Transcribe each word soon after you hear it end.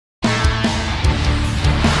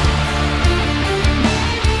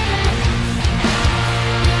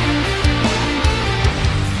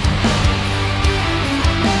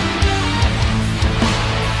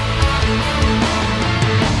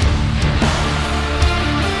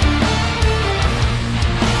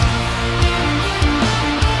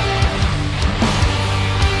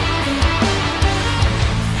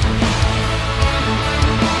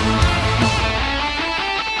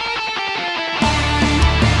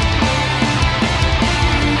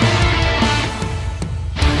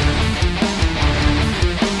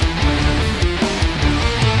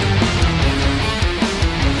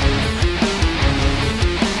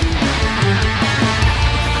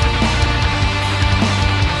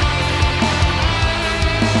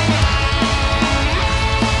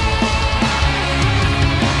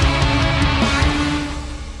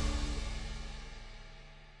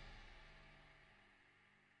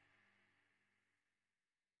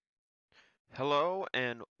Hello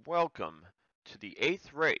and welcome to the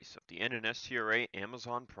 8th race of the NNSCRA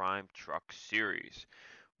Amazon Prime Truck Series.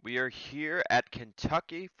 We are here at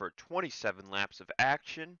Kentucky for 27 laps of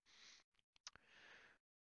action,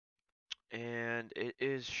 and it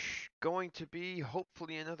is going to be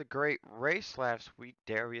hopefully another great race. Last week,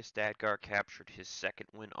 Darius Dadgar captured his second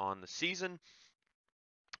win on the season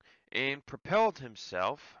and propelled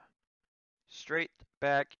himself straight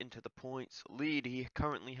back into the points lead. He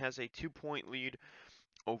currently has a 2-point lead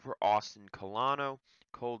over Austin Colano.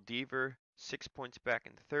 Cole Deaver 6 points back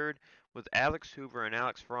in third, with Alex Hoover and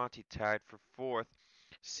Alex Ferranti tied for fourth,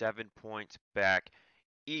 7 points back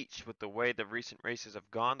each. With the way the recent races have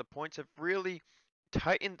gone, the points have really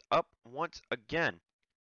tightened up once again.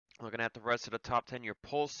 Looking at the rest of the top 10, your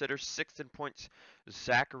pole sitter, sixth in points,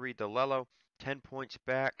 Zachary DeLello, 10 points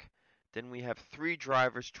back. Then we have three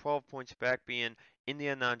drivers, 12 points back, being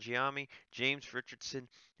India Nanjiani, James Richardson,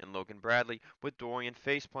 and Logan Bradley, with Dorian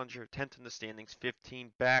Faceplunger, 10th in the standings,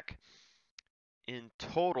 15 back in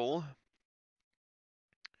total.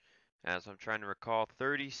 As I'm trying to recall,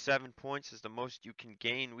 37 points is the most you can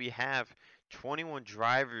gain. We have 21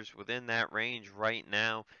 drivers within that range right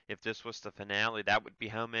now. If this was the finale, that would be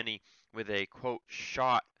how many with a quote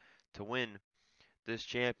shot to win this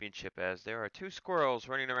championship, as there are two squirrels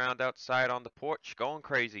running around outside on the porch going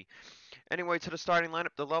crazy. Anyway, to the starting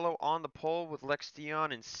lineup, DeLello on the pole with Lex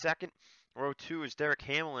Dion in second. Row 2 is Derek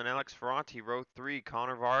Hamill and Alex Ferranti. Row 3,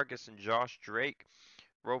 Connor Vargas and Josh Drake.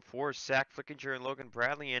 Row 4 is Zach Flickinger and Logan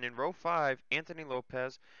Bradley. And in row 5, Anthony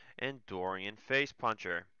Lopez and Dorian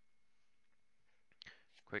Facepuncher.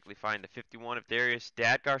 Quickly find the 51 of Darius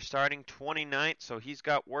Dadgar starting 29th, so he's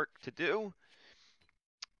got work to do.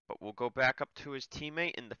 But we'll go back up to his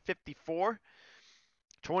teammate in the 54.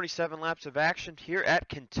 27 laps of action here at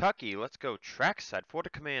Kentucky. Let's go trackside for the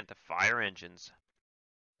command to fire engines.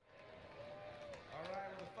 All right,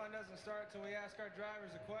 well, the fun doesn't start until we ask our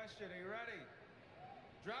drivers a question. Are you ready?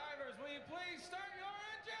 Drivers, will you please start your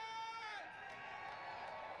engines?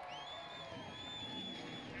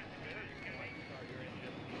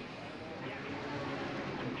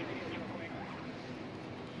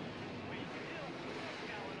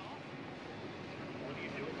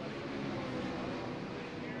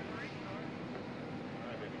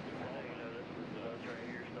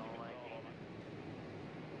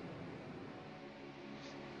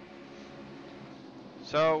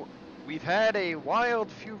 So, we've had a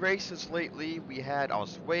wild few races lately. We had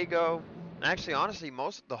Oswego. Actually, honestly,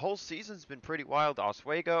 the whole season's been pretty wild.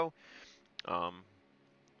 Oswego,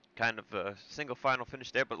 kind of a single final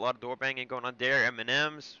finish there, but a lot of door banging going on there.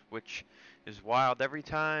 M&M's, which is wild every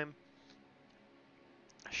time.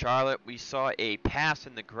 Charlotte, we saw a pass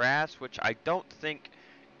in the grass, which I don't think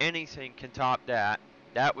anything can top that.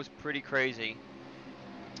 That was pretty crazy.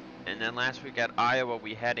 And then last week at Iowa,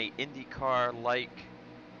 we had a IndyCar-like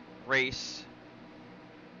race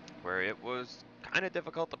where it was kind of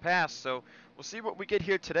difficult to pass. So we'll see what we get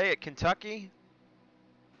here today at Kentucky.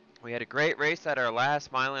 We had a great race at our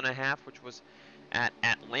last mile and a half, which was at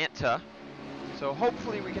Atlanta. So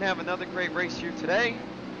hopefully we can have another great race here today.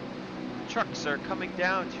 The trucks are coming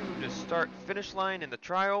down to the start-finish line in the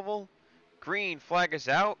tri-oval. Green flag is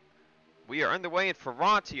out. We are underway in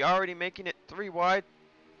Ferranti, already making it 3 wide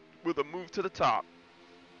with a move to the top.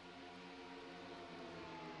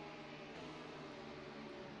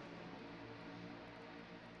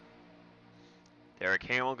 Derek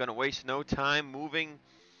Hamill going to waste no time moving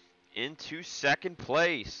into second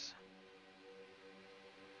place.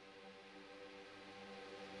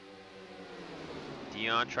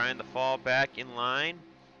 Dion trying to fall back in line.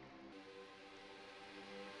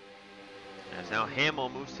 As now Hamill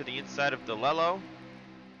moves to the inside of DeLello.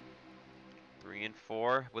 3 and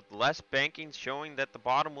 4 with less banking, showing that the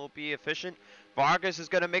bottom will be efficient. Vargas is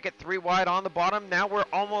going to make it 3 wide on the bottom. Now we're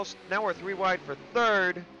 3 wide for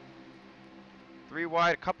third. 3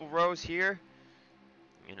 wide, a couple rows here.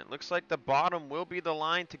 And it looks like the bottom will be the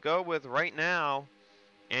line to go with right now.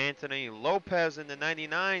 Anthony Lopez in the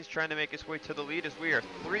 99s trying to make his way to the lead as we are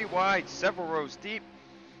 3 wide, several rows deep.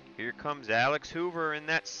 Here comes Alex Hoover in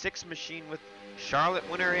that 6 machine with Charlotte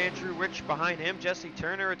winner Andrew Rich behind him. Jesse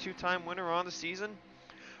Turner, a 2-time winner on the season.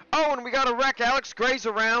 Oh, and we got a wreck. Alex Gray's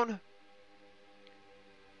around.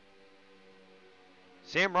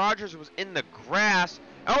 Sam Rogers was in the grass.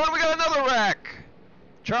 Oh, and we got another wreck.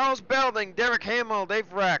 Charles Belding, Derek Hamill,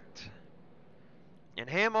 they've wrecked. And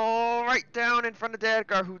Hamill right down in front of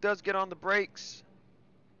Dadgar, who does get on the brakes.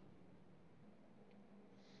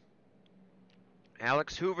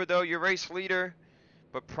 Alex Hoover, though, your race leader,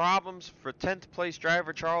 but problems for 10th place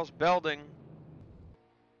driver Charles Belding.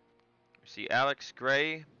 We see Alex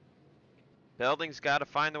Gray Belding's got to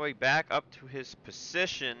find the way back up to his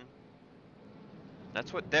position.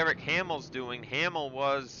 That's what Derek Hamill's doing. Hamill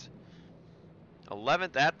was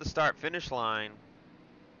 11th at the start-finish line.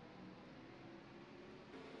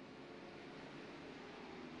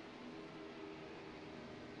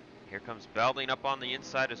 Here comes Belding up on the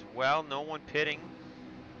inside as well. No one pitting.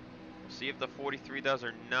 We'll see if the 43 does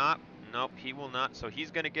or not. Nope, he will not. So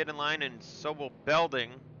he's going to get in line, and so will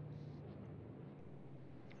Belding.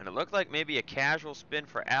 And it looked like maybe a casual spin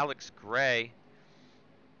for Alex Gray.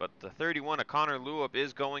 But the 31 of Connor Lewis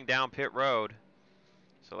is going down pit road.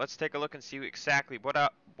 So let's take a look and see exactly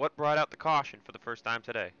what brought out the caution for the first time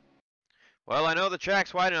today. Well, I know the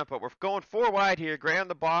track's wide enough, but we're going 4 wide here. Gray on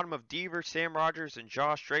the bottom of Deaver, Sam Rogers, and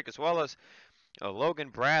Josh Drake, as well as Logan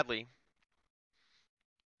Bradley.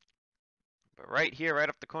 But right here, right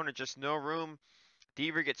up the corner, just no room.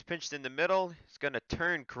 Deaver gets pinched in the middle. He's going to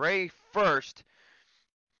turn Gray first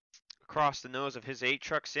across the nose of his 8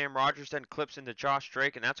 truck. Sam Rogers then clips into Josh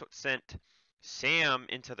Drake, and that's what sent Sam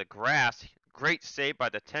into the grass. Great save by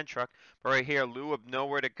the 10 truck. But right here, Lou of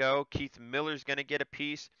nowhere to go. Keith Miller's going to get a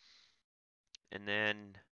piece. And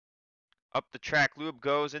then up the track, Lube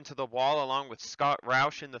goes into the wall along with Scott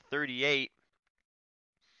Roush in the 38.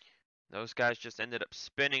 Those guys just ended up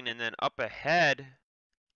spinning. And then up ahead,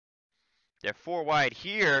 they're 4 wide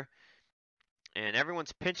here. And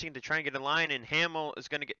everyone's pinching to try and get in line. And Hamill is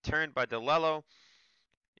going to get turned by DeLello.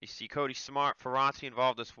 You see Cody Smart, Ferranti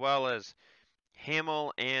involved, as well as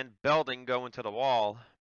Hamill and Belding go into the wall.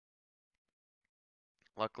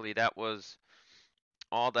 Luckily, that was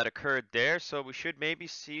all that occurred there, so we should maybe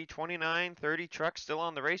see 29, 30 trucks still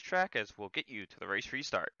on the racetrack, as we'll get you to the race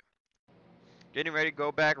restart. Getting ready to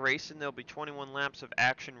go back racing. There'll be 21 laps of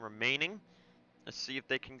action remaining. Let's see if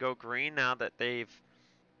they can go green now that they've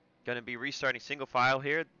going to be restarting single file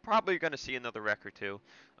here. Probably going to see another wreck or two.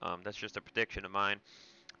 That's just a prediction of mine.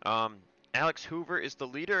 Alex Hoover is the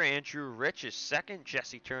leader. Andrew Rich is second.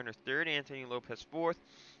 Jesse Turner third. Anthony Lopez fourth.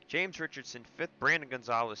 James Richardson fifth. Brandon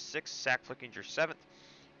Gonzalez sixth. Zach Flickinger seventh.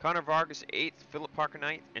 Connor Vargas 8th, Philip Parker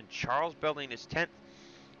 9th, and Charles Belding is 10th.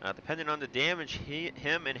 Depending on the damage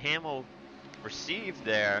him and Hamill received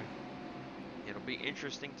there, it'll be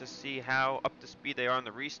interesting to see how up to speed they are on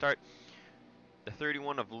the restart. The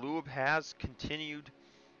 31 of Lube has continued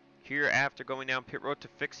here after going down pit road to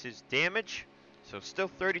fix his damage. So still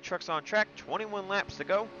 30 trucks on track, 21 laps to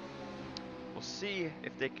go. We'll see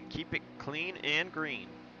if they can keep it clean and green.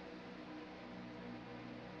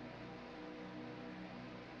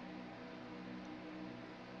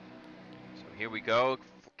 Here we go.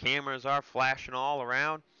 Cameras are flashing all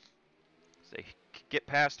around. As they get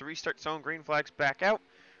past the restart zone, green flags back out.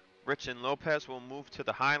 Rich and Lopez will move to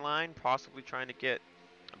the high line, possibly trying to get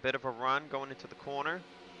a bit of a run going into the corner.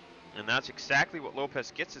 And that's exactly what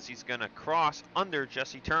Lopez gets, as he's going to cross under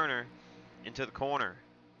Jesse Turner into the corner.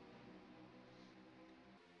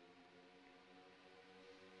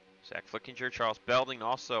 Zach Flickinger, Charles Belding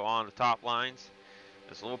also on the top lines,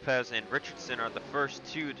 as Lopez and Richardson are the first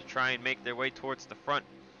 2 to try and make their way towards the front.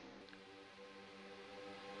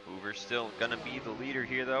 Hoover's still going to be the leader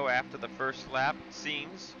here, though, after the first lap, it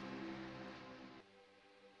seems.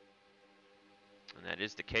 And that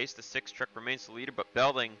is the case. The 6 truck remains the leader, but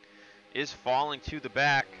Belding is falling to the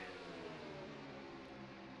back.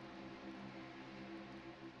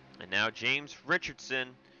 And now James Richardson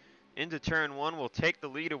into turn 1 will take the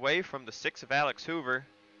lead away from the 6 of Alex Hoover.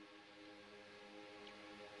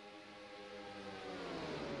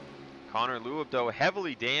 Connor Lewis, though,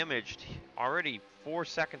 heavily damaged, already 4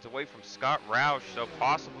 seconds away from Scott Roush, so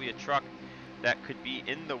possibly a truck that could be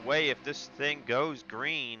in the way if this thing goes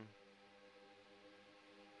green.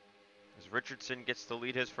 As Richardson gets to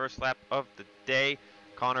lead his first lap of the day,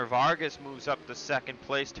 Connor Vargas moves up to 2nd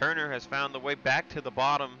place. Turner has found the way back to the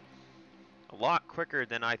bottom a lot quicker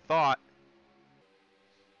than I thought.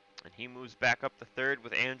 And he moves back up to 3rd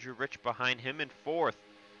with Andrew Rich behind him in 4th.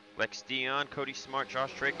 Lex Dion, Cody Smart,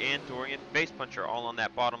 Josh Drake, and Dorian Facepuncher all on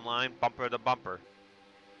that bottom line, bumper to bumper.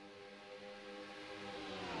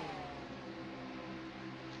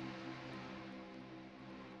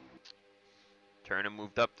 Turner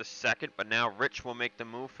moved up to 2nd, but now Rich will make the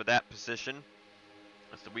move for that position.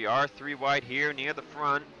 So we are 3 wide here near the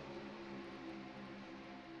front.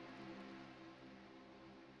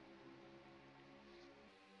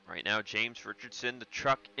 Right now, James Richardson, the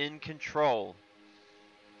truck in control.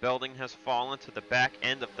 Belding has fallen to the back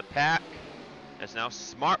end of the pack, as now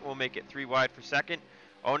Smart will make it 3 wide for 2nd.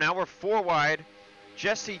 Oh, now we're 4 wide.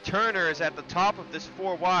 Jesse Turner is at the top of this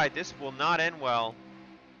 4 wide. This will not end well.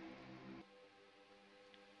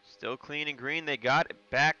 Still clean and green. They got it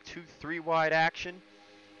back to 3 wide action,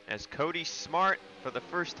 as Cody Smart, for the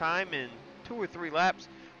first time in 2 or 3 laps,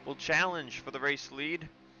 will challenge for the race lead.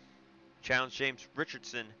 Challenge James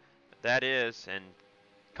Richardson, that is, and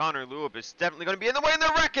Connor Lewis is definitely going to be in the way, and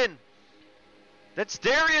they're wrecking. That's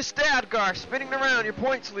Darius Stadgar spinning around, your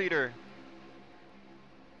points leader.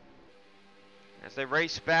 As they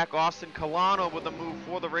race back, Austin Colano with a move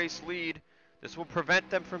for the race lead. This will prevent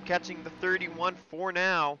them from catching the 31 for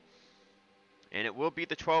now. And it will be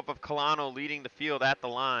the 12 of Colano leading the field at the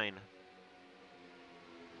line.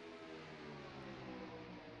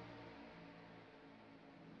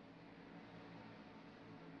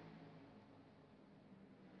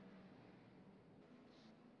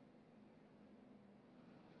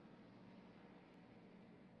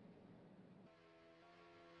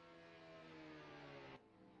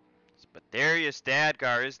 But Darius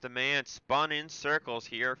Stadgar is the man, spun in circles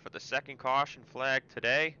here for the second caution flag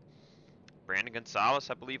today. Brandon Gonzalez,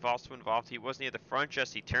 I believe, also involved. He was near the front.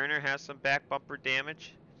 Jesse Turner has some back bumper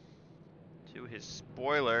damage to his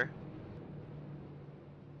spoiler.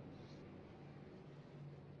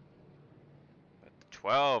 But the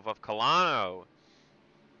 12 of Colano,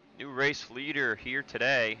 new race leader here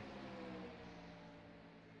today.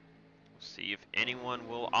 We'll see if anyone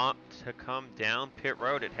will opt to come down pit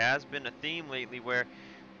road. It has been a theme lately where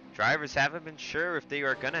drivers haven't been sure if they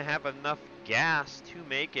are going to have enough gas to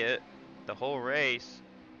make it the whole race.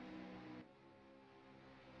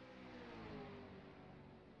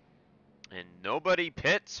 And nobody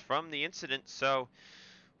pits from the incident, so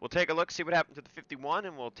we'll take a look, see what happened to the 51,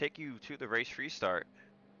 and we'll take you to the race restart.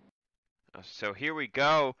 So here we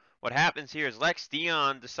go. What happens here is Lex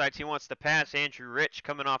Dion decides he wants to pass Andrew Rich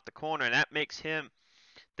coming off the corner, and that makes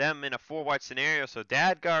them in a 4-wide scenario. So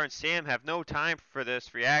Dadgar and Sam have no time for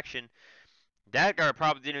this reaction. Dadgar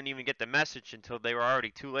probably didn't even get the message until they were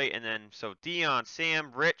already too late. And then, so Dion,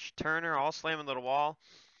 Sam, Rich, Turner, all slamming to the wall.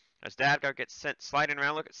 As Dadgar gets sent sliding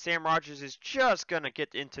around. Look at Sam Rogers is just going to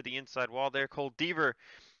get into the inside wall there. Cole Deaver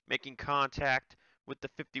making contact with the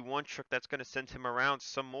 51 truck. That's going to send him around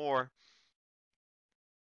some more.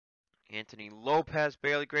 Anthony Lopez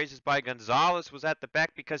barely grazes by. Gonzalez was at the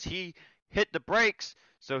back because he hit the brakes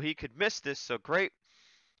so he could miss this. So great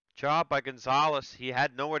job by Gonzalez. He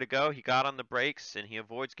had nowhere to go. He got on the brakes and he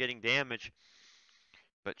avoids getting damage.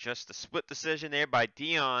 But just a split decision there by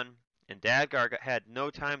Dion, and Dadgar had no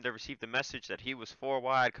time to receive the message that he was 4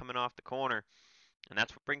 wide coming off the corner. And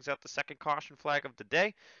that's what brings out the second caution flag of the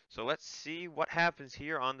day. So let's see what happens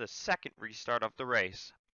here on the second restart of the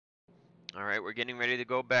race. All right, we're getting ready to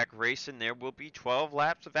go back racing. There will be 12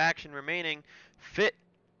 laps of action remaining.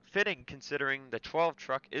 Fitting considering the 12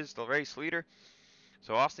 truck is the race leader.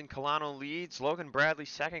 So Austin Colano leads, Logan Bradley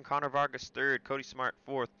second, Connor Vargas third, Cody Smart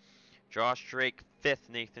fourth, Josh Drake fifth,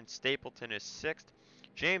 Nathan Stapleton is sixth,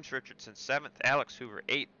 James Richardson seventh, Alex Hoover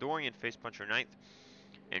eighth, Dorian Facepuncher ninth,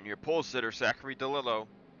 and your pole sitter Zachary DeLillo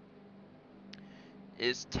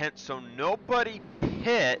is 10th. So nobody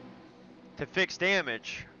pit to fix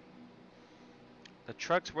damage. The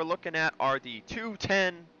trucks we're looking at are the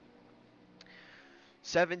 210,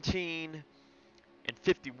 17, and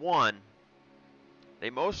 51. They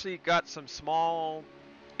mostly got some small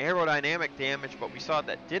aerodynamic damage, but we saw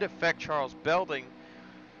that did affect Charles Belding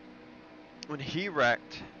when he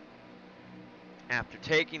wrecked. After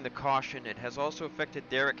taking the caution, it has also affected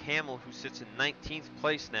Derek Hamill, who sits in 19th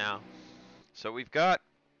place now. So we've got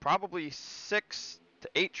probably 6 to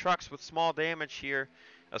 8 trucks with small damage here,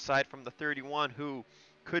 aside from the 31, who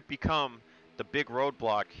could become the big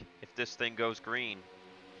roadblock if this thing goes green.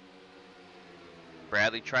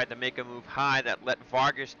 Bradley tried to make a move high that let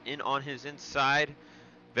Vargas in on his inside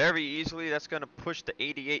very easily. That's going to push the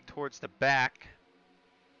 88 towards the back.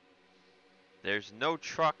 There's no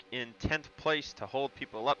truck in 10th place to hold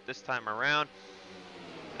people up this time around,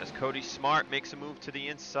 as Cody Smart makes a move to the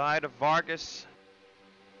inside of Vargas.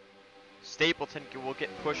 Stapleton will get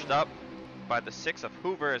pushed up by the 6 of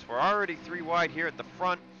Hoover, as we're already 3 wide here at the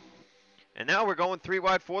front. And now we're going 3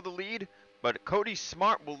 wide for the lead, but Cody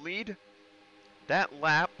Smart will lead that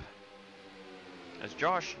lap as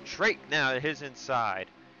Josh Drake now at his inside.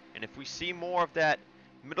 And if we see more of that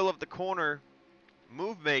middle of the corner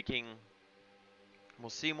move making, we'll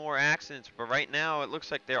see more accidents. But right now it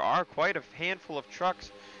looks like there are quite a handful of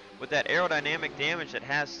trucks with that aerodynamic damage that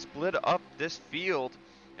has split up this field,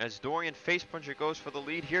 as Dorian Facepuncher goes for the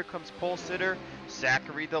lead. Here comes pole sitter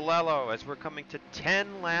Zachary DeLillo as we're coming to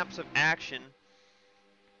 10 laps of action,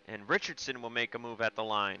 and Richardson will make a move at the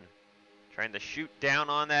line, trying to shoot down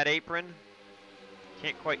on that apron.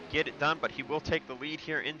 Can't quite get it done, but he will take the lead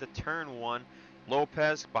here into turn 1.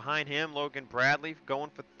 Lopez behind him, Logan Bradley going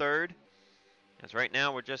for third, As right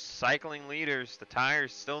now we're just cycling leaders. The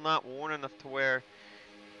tire's still not worn enough to where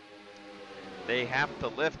they have to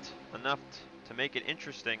lift enough to make it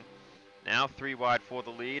interesting. Now 3 wide for the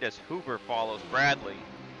lead as Hoover follows Bradley.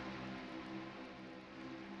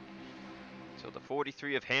 So the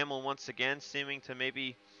 43 of Hamill once again seeming to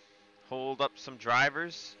maybe hold up some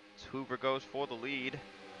drivers as Hoover goes for the lead.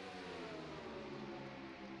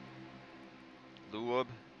 Lueb,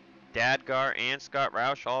 Dadgar, and Scott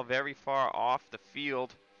Roush all very far off the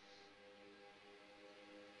field.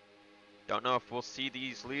 Don't know if we'll see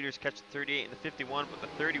these leaders catch the 38 and the 51, but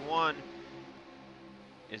the 31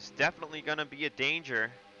 is definitely going to be a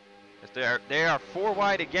danger. As they are 4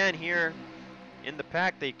 wide again here in the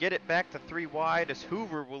pack. They get it back to 3 wide as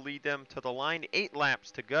Hoover will lead them to the line. 8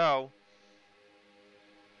 laps to go.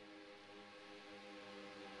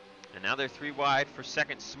 And now they're 3 wide for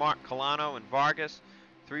second. Smart, Colano, and Vargas.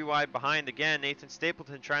 3 wide behind again. Nathan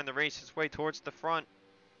Stapleton trying to race his way towards the front.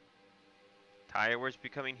 Tire wear's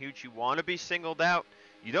becoming huge. You want to be singled out.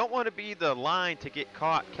 You don't want to be the line to get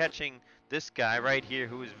caught catching this guy right here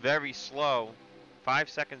who is very slow. 5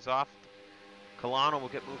 seconds off. Colano will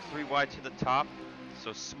get moved 3 wide to the top.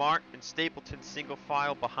 So Smart and Stapleton single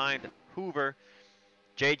file behind Hoover.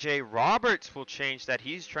 JJ Roberts will change that.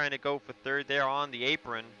 He's trying to go for third there on the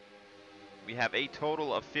apron. We have a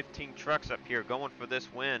total of 15 trucks up here going for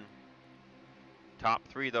this win. Top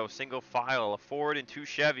 3 though, single file, a Ford and 2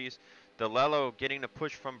 Chevys. DeLello getting the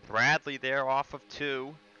push from Bradley there off of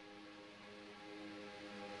 2.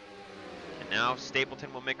 Now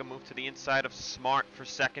Stapleton will make a move to the inside of Smart for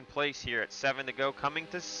second place here at 7 to go, coming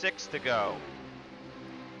to 6 to go.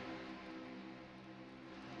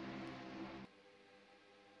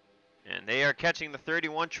 And they are catching the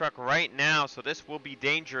 31 truck right now, so this will be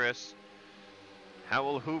dangerous. How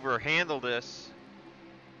will Hoover handle this?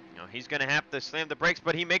 You know, he's going to have to slam the brakes,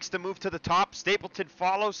 but he makes the move to the top. Stapleton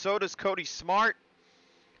follows, so does Cody Smart.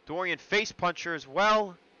 Dorian face puncher as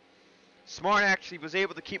well. Smart actually was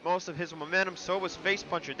able to keep most of his momentum, so was Face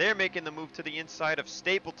Puncher. They're making the move to the inside of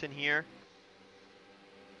Stapleton here.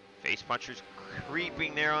 Face Puncher's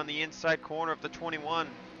creeping there on the inside corner of the 21.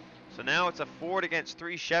 So now it's a Ford against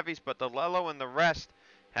 3 Chevys, but DeLello and the rest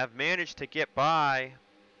have managed to get by.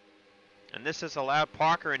 And this has allowed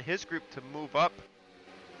Parker and his group to move up.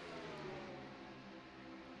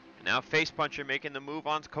 And now Face Puncher making the move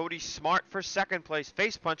on Cody Smart for second place.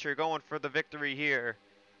 Face Puncher going for the victory here.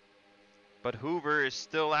 But Hoover is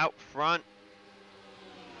still out front.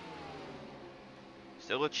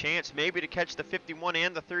 Still a chance maybe to catch the 51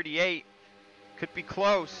 and the 38. Could be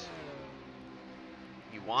close.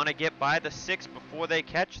 You want to get by the 6 before they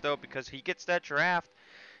catch though, because he gets that draft.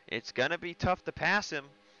 It's going to be tough to pass him.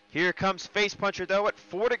 Here comes Face Puncher though at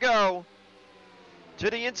 4 to go. To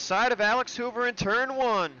the inside of Alex Hoover in turn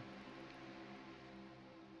 1.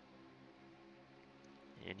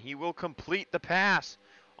 And he will complete the pass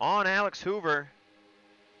on Alex Hoover.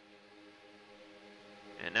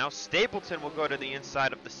 And now Stapleton will go to the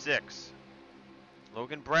inside of the 6.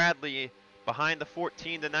 Logan Bradley behind the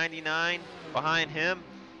 14 to 99 behind him.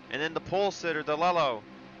 And then the pole sitter, DeLello.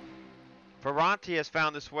 Ferranti has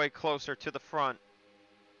found his way closer to the front.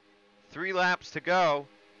 3 laps to go.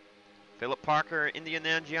 Philip Parker, Indian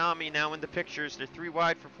Nanjiani now in the pictures. They're 3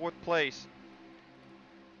 wide for 4th place.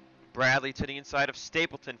 Bradley to the inside of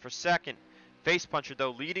Stapleton for second. Face Puncher,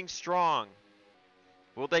 though, leading strong.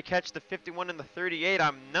 Will they catch the 51 and the 38?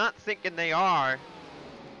 I'm not thinking they are.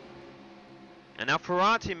 And now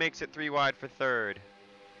Ferranti makes it 3 wide for third.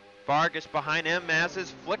 Vargas behind him, as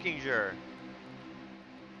is Flickinger.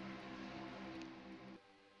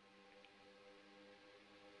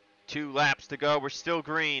 Two laps to go. We're still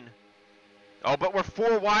green. Oh, but we're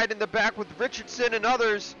 4 wide in the back with Richardson and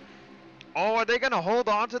others. Oh, are they going to hold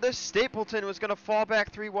on to this? Stapleton was going to fall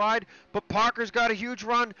back 3 wide, but Parker's got a huge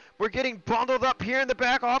run. We're getting bundled up here in the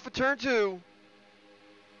back off of turn 2.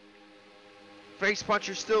 Face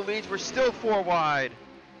Puncher still leads. We're still 4 wide.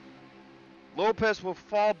 Lopez will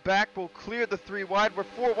fall back. We'll clear the 3 wide. We're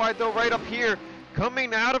 4 wide, though, right up here.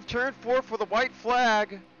 Coming out of turn 4 for the white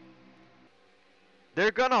flag.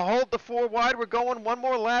 They're going to hold the 4 wide. We're going 1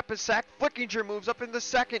 more lap as Zach Flickinger moves up in the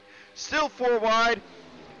second. Still 4 wide.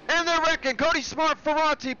 And they're wrecking. Cody Smart,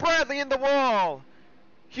 Ferranti, Bradley in the wall.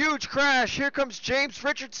 Huge crash. Here comes James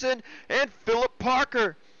Richardson and Philip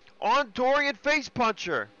Parker on Dorian Face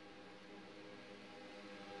Puncher.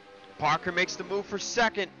 Parker makes the move for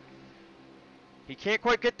second. He can't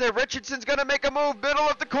quite get there. Richardson's going to make a move. Middle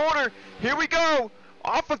of the corner. Here we go.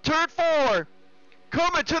 Off of turn 4.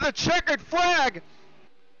 Coming to the checkered flag.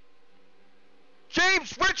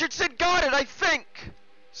 James Richardson got it, I think.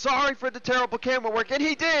 Sorry for the terrible camera work, and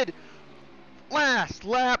he did. last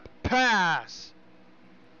lap pass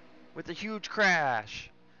with a huge crash.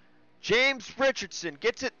 James Richardson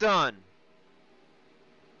gets it done.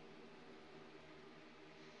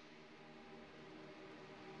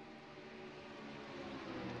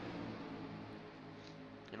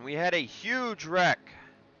 And we had a huge wreck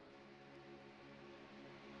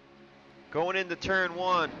going into turn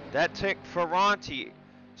one. That took Ferranti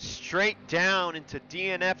straight down into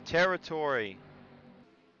DNF territory.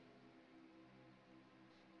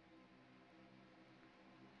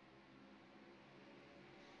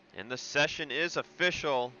 And the session is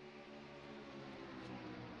official.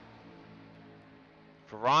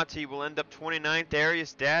 Ferranti will end up 29th.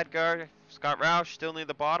 Darius Dadgar, Scott Roush still near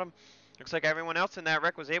the bottom. Looks like everyone else in that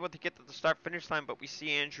wreck was able to get to the start-finish line, but we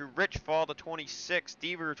see Andrew Rich fall to 26th,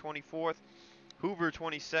 Deaver 24th, Hoover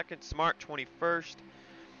 22nd, Smart 21st.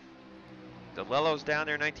 DeLello's down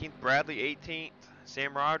there 19th, Bradley 18th,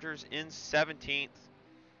 Sam Rogers in 17th.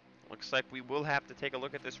 Looks like we will have to take a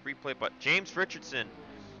look at this replay, but James Richardson,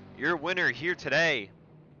 your winner here today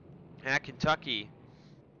at Kentucky,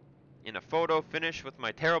 in a photo finish with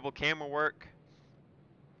my terrible camera work.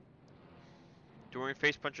 Dorian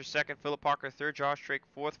Facepuncher second, Philip Parker third, Josh Drake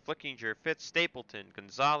fourth, Flickinger fifth, Stapleton,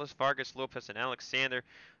 Gonzalez, Vargas, Lopez, and Alexander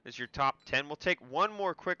is your top 10. We'll take one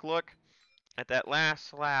more quick look at that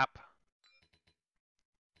last lap,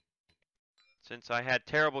 since I had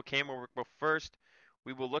terrible camera work. But first,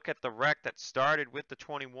 we will look at the wreck that started with the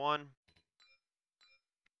 21.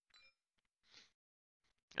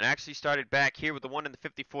 And actually started back here with the one in the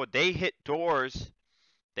 54. They hit doors,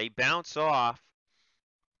 they bounce off,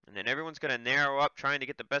 and then everyone's going to narrow up trying to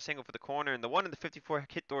get the best angle for the corner. And the one in the 54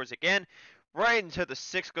 hit doors again, right into the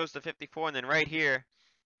 6 goes to 54. And then right here,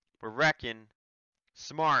 we're wrecking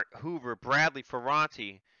Smart, Hoover, Bradley,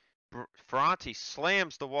 Ferranti. Ferranti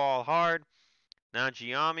slams the wall hard. Now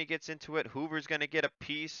Giammi gets into it. Hoover's going to get a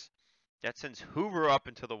piece. That sends Hoover up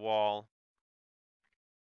into the wall.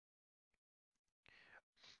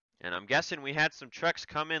 And I'm guessing we had some trucks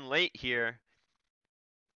come in late here.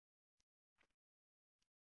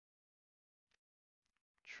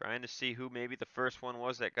 Trying to see who maybe the first one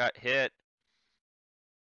was that got hit.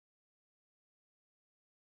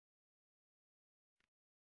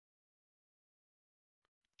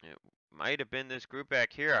 It might have been this group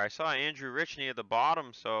back here. I saw Andrew Rich near the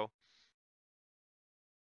bottom, so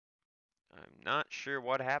I'm not sure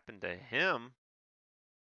what happened to him.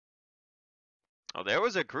 Oh, there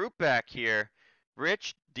was a group back here.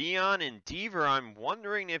 Rich, Dion, and Deaver. I'm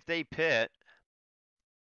wondering if they pit.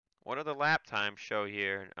 What do the lap times show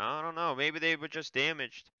here? I don't know. Maybe they were just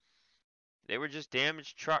damaged. They were just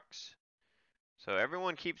damaged trucks. So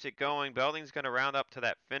everyone keeps it going. Belding's going to round up to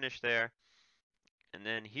that finish there. And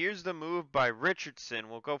then here's the move by Richardson.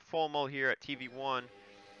 We'll go full mo here at TV1.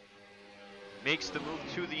 Makes the move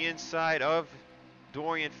to the inside of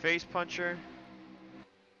Dorian Facepuncher.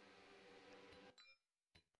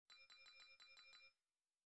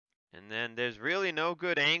 And then there's really no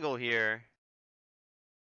good angle here.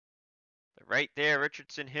 But right there,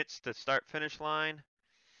 Richardson hits the start-finish line.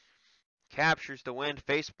 Captures the win.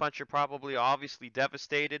 Facepuncher probably obviously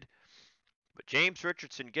devastated. But James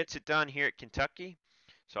Richardson gets it done here at Kentucky.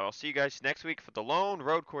 So I'll see you guys next week for the lone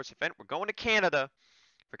road course event. We're going to Canada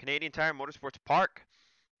for Canadian Tire Motorsports Park.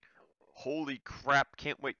 Holy crap,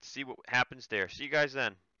 can't wait to see what happens there. See you guys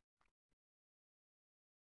then.